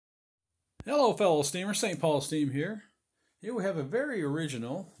Hello fellow steamers, St. Paul Steam here. Here we have a very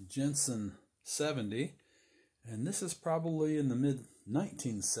original Jensen 70, and this is probably in the mid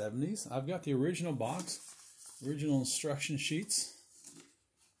 1970s. I've got the original box, original instruction sheets.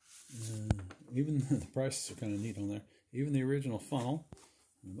 Even the prices are kind of neat on there. Even the original funnel.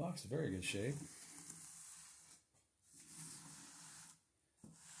 The box is very good shape.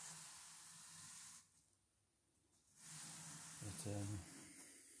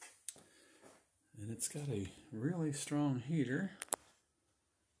 And it's got a really strong heater.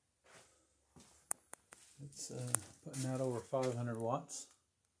 It's putting out over 500 watts.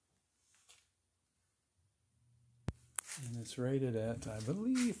 And it's rated at, I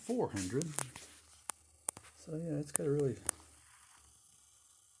believe, 400. So yeah, it's got a really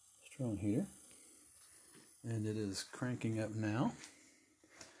strong heater. And it is cranking up now.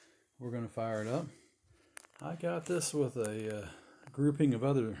 We're going to fire it up. I got this with a grouping of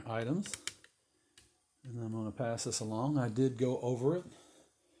other items. And I'm going to pass this along. I did go over it.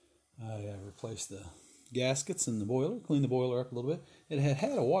 I replaced the gaskets in the boiler, cleaned the boiler up a little bit. It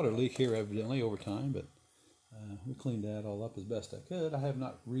had a water leak here evidently over time, but we cleaned that all up as best I could. I have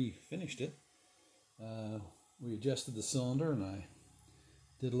not refinished it. We adjusted the cylinder, and I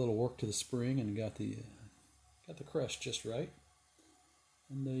did a little work to the spring and got the crest just right.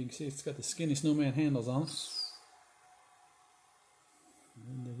 And you can see it's got the skinny snowman handles on it.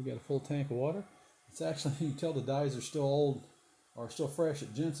 And we got a full tank of water. It's actually, you can tell the dyes are still old or still fresh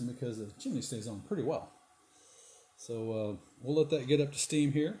at Jensen because the chimney stays on pretty well. So we'll let that get up to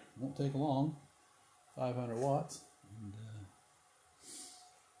steam here. Won't take long. 500 watts. And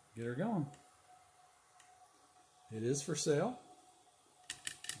get her going. It is for sale.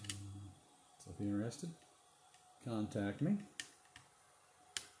 So if you're interested, contact me.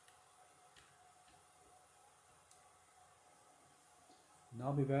 And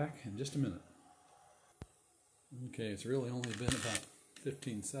I'll be back in just a minute. Okay, it's really only been about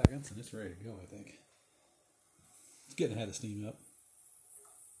 15 seconds and it's ready to go, I think. It's getting ahead of steam up.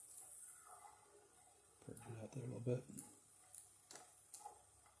 Purge it out there a little bit.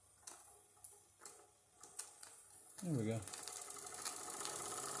 There we go.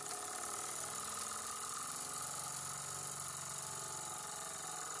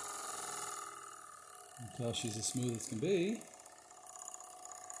 You can tell she's as smooth as can be.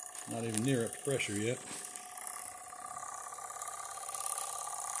 Not even near up to pressure yet.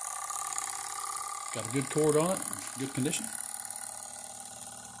 Got a good cord on it, good condition.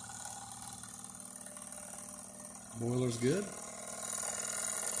 Boiler's good. I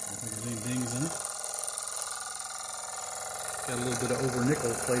don't think there's any dings in it. Got a little bit of over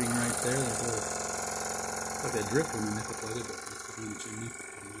nickel plating right there. There's a little, like that drip when the nickel plated, but it's between the chimney.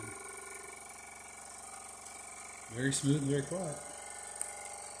 Very smooth and very quiet.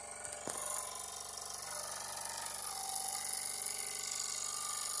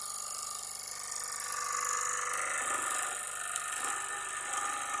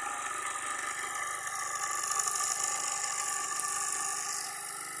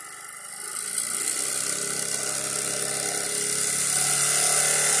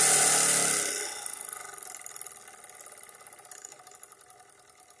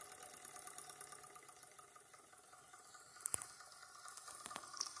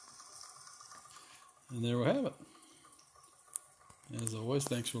 And there we have it. As always,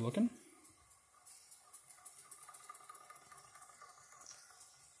 thanks for looking.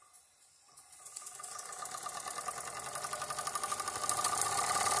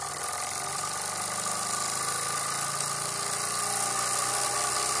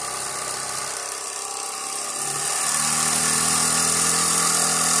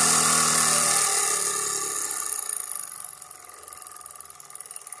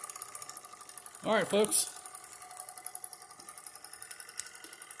 All right, folks.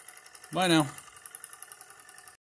 Bye now.